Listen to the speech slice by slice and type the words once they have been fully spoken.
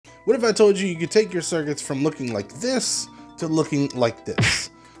What if I told you you could take your circuits from looking like this to looking like this?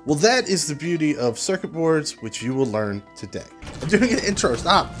 Well, that is the beauty of circuit boards, which you will learn today. I'm doing an intro,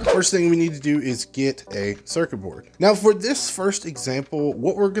 stop. First thing we need to do is get a circuit board. Now for this first example,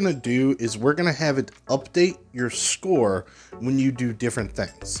 what we're gonna do is we're gonna have it update your score when you do different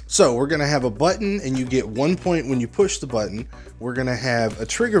things. So we're gonna have a button and you get 1 point when you push the button. We're gonna have a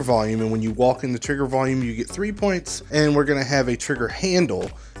trigger volume, and when you walk in the trigger volume, you get 3 points. And we're gonna have a trigger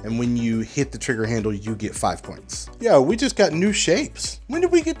handle, and when you hit the trigger handle, you get 5 points. Yo, we just got new shapes. When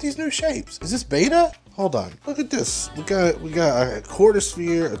did we get these new shapes? Is this beta? Hold on, look at this. We got a quarter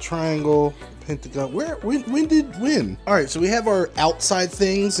sphere, a triangle, a pentagon. When? All right, so we have our outside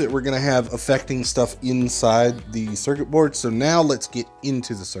things that we're gonna have affecting stuff inside the circuit board. So now let's get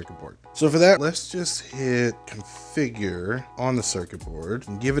into the circuit board. So for that, let's just hit configure on the circuit board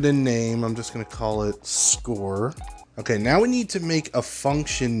and give it a name. I'm just gonna call it score. Okay, now we need to make a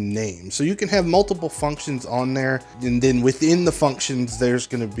function name. So you can have multiple functions on there, and then within the functions, there's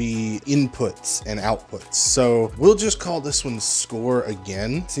gonna be inputs and outputs. So we'll just call this one score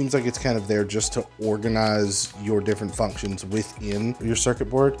again. Seems like it's kind of there just to organize your different functions within your circuit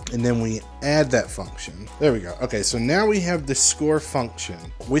board. And then we add that function. There we go. Okay, so now we have the score function.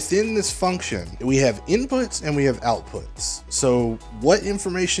 Within this function, we have inputs and we have outputs. So what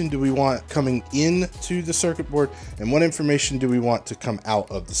information do we want coming into the circuit board, and what information do we want to come out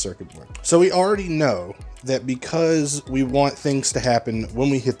of the circuit board? So we already know that because we want things to happen when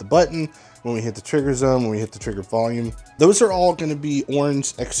we hit the button, when we hit the trigger zone, when we hit the trigger volume, those are all going to be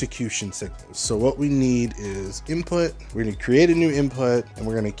orange execution signals. So what we need is input. We're going to create a new input, and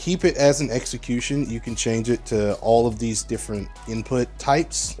we're going to keep it as an execution. You can change it to all of these different input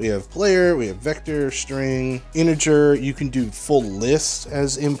types. We have player, we have vector, string, integer. You can do full list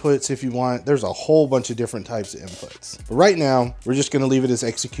as inputs if you want. There's a whole bunch of different types of inputs. But right now, we're just going to leave it as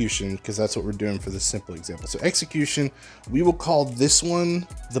execution because that's what we're doing for this simple example. So execution, we will call this one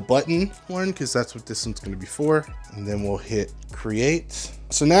the button one because that's what this one's going to be for. And then we'll hit create.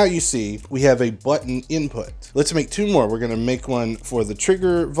 So now you see we have a button input. Let's make two more. We're going to make one for the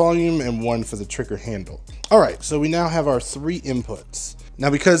trigger volume and one for the trigger handle. All right, so we now have our 3 inputs. Now,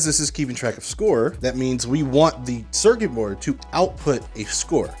 because this is keeping track of score, that means we want the circuit board to output a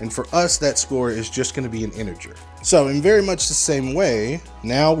score. And for us, that score is just going to be an integer. So in very much the same way,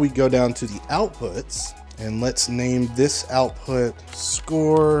 now we go down to the outputs, and let's name this output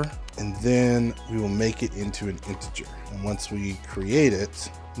score, and then we will make it into an integer. And once we create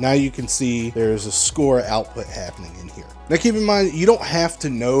it, now you can see there's a score output happening in here. Now keep in mind, you don't have to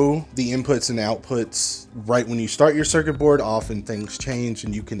know the inputs and outputs right when you start your circuit board. Often things change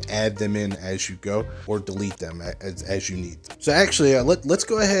and you can add them in as you go or delete them as you need. So actually, let's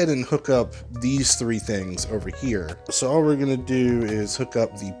go ahead and hook up these 3 things over here. So all we're gonna do is hook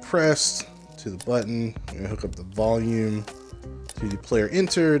up the pressed to the button, we're gonna hook up the volume to the player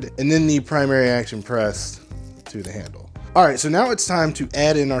entered, and then the primary action pressed to the handle. All right, so now it's time to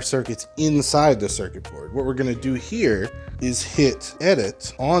add in our circuits inside the circuit board. What we're gonna do here is hit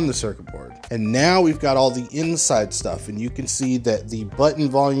edit on the circuit board. And now we've got all the inside stuff, and you can see that the button,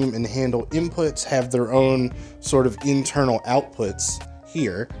 volume, and handle inputs have their own sort of internal outputs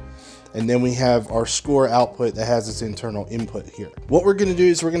here. And then we have our score output that has its internal input here. What we're gonna do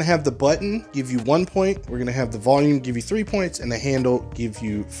is we're gonna have the button give you 1 point, we're gonna have the volume give you 3 points, and the handle give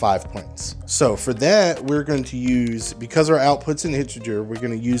you 5 points. So for that, we're going to use, because our output's an integer, we're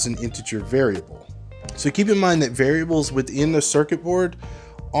gonna use an integer variable. So keep in mind that variables within the circuit board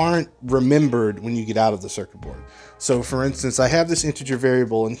aren't remembered when you get out of the circuit board. So for instance, I have this integer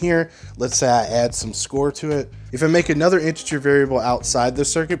variable in here. Let's say I add some score to it. If I make another integer variable outside the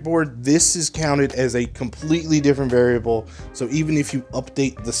circuit board, this is counted as a completely different variable. So even if you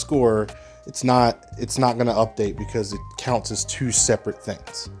update the score, it's not gonna update because it counts as 2 separate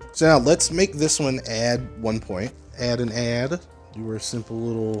things. So now let's make this one add 1 point. Add an add, do our simple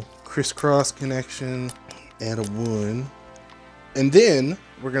little crisscross connection, add a 1. And then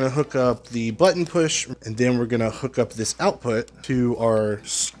we're gonna hook up the button push, and then we're gonna hook up this output to our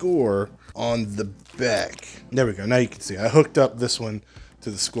score on the back. There we go, now you can see I hooked up this one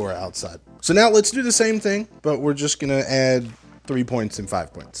to the score outside. So now let's do the same thing, but we're just gonna add 3 points and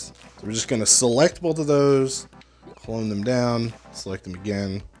 5 points. So we're just gonna select both of those, clone them down, select them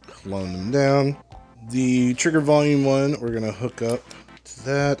again, clone them down. The trigger volume one, we're gonna hook up to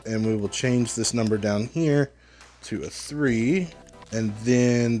that, and we will change this number down here to a 3. And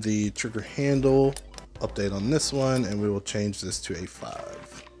then the trigger handle, update on this one, and we will change this to a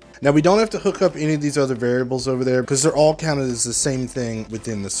 5. Now we don't have to hook up any of these other variables over there because they're all counted as the same thing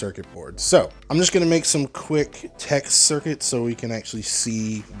within the circuit board. So I'm just going to make some quick text circuits so we can actually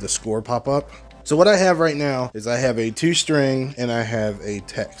see the score pop up. So what I have right now is I have a toString and I have a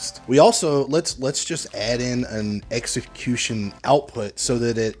text. We also, let's just add in an execution output so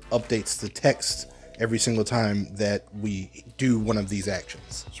that it updates the text every single time that we do one of these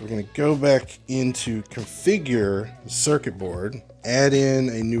actions. So we're going to go back into configure the circuit board, add in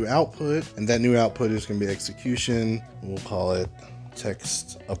a new output, and that new output is going to be execution. We'll call it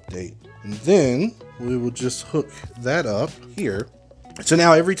text update. And then we will just hook that up here. So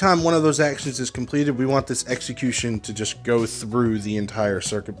now every time one of those actions is completed, we want this execution to just go through the entire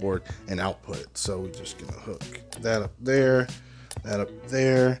circuit board and output it. So we're just going to hook that up there, that up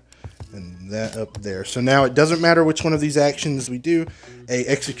there, and that up there. So now it doesn't matter which one of these actions we do, a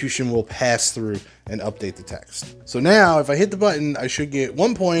execution will pass through and update the text. So now if I hit the button, I should get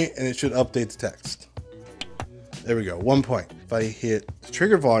 1 point and it should update the text. There we go, 1 point. If I hit the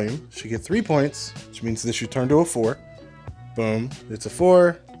trigger volume, I should get 3 points, which means this should turn to a 4. Boom, it's a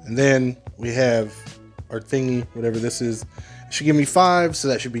 4. And then we have our thingy, whatever this is. It should give me 5, so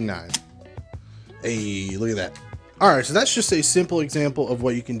that should be 9. Hey, look at that. All right, so that's just a simple example of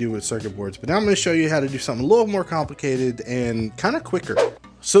what you can do with circuit boards, but now I'm going to show you how to do something a little more complicated and kind of quicker.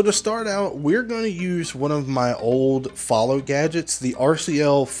 So to start out, we're going to use one of my old follow gadgets, the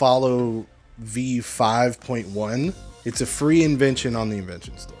RCL Follow V5.1. It's a free invention on the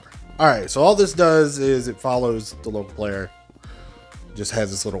invention store. All right, so all this does is it follows the local player. It just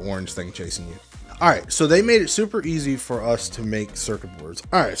has this little orange thing chasing you. All right, so they made it super easy for us to make circuit boards.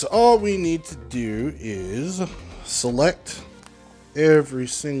 All right, so all we need to do is select every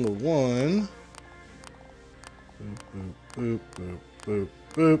single one. Boop, boop, boop, boop,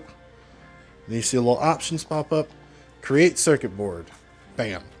 boop. Then you see a little options pop up. Create circuit board.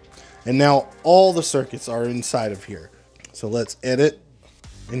 Bam. And now all the circuits are inside of here. So let's edit.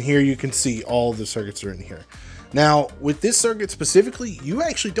 And here you can see all the circuits are in here. Now, with this circuit specifically, you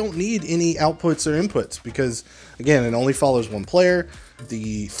actually don't need any outputs or inputs because, again, it only follows one player.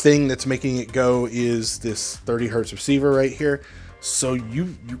 The thing that's making it go is this 30 hertz receiver right here. So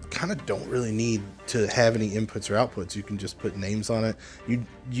you kind of don't really need to have any inputs or outputs. You can just put names on it.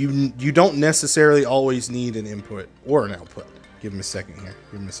 You don't necessarily always need an input or an output. Give him a second here.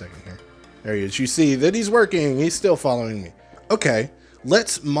 Give him a second here. There he is. You see that he's working. He's still following me. Okay.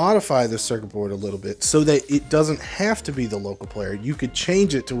 Let's modify the circuit board a little bit so that it doesn't have to be the local player. You could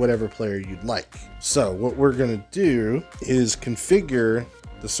change it to whatever player you'd like. So what we're going to do is configure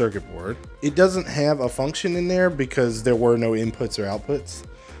the circuit board. It doesn't have a function in there because there were no inputs or outputs.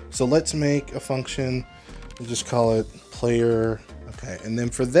 So let's make a function and just call it player. Okay, and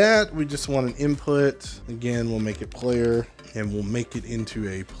then for that, we just want an input. Again, we'll make it player and we'll make it into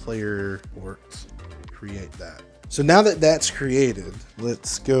a player port. Create that. So now that that's created,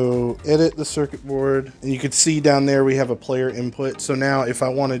 let's go edit the circuit board. And you can see down there we have a player input. So now if I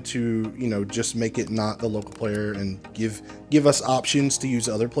wanted to, you know, just make it not the local player and give us options to use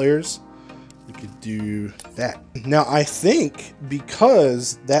other players, we could do that. Now I think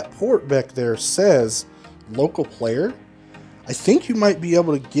because that port back there says local player, I think you might be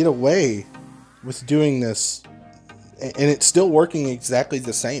able to get away with doing this and it's still working exactly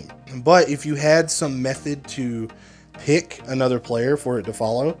the same. But if you had some method to pick another player for it to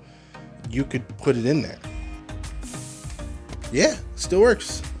follow, you could put it in there. Yeah, still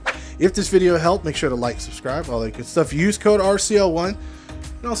works. If this video helped, make sure to like, subscribe, all that good stuff. Use code RCL1, and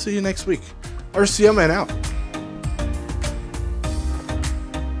I'll see you next week. RCL man out.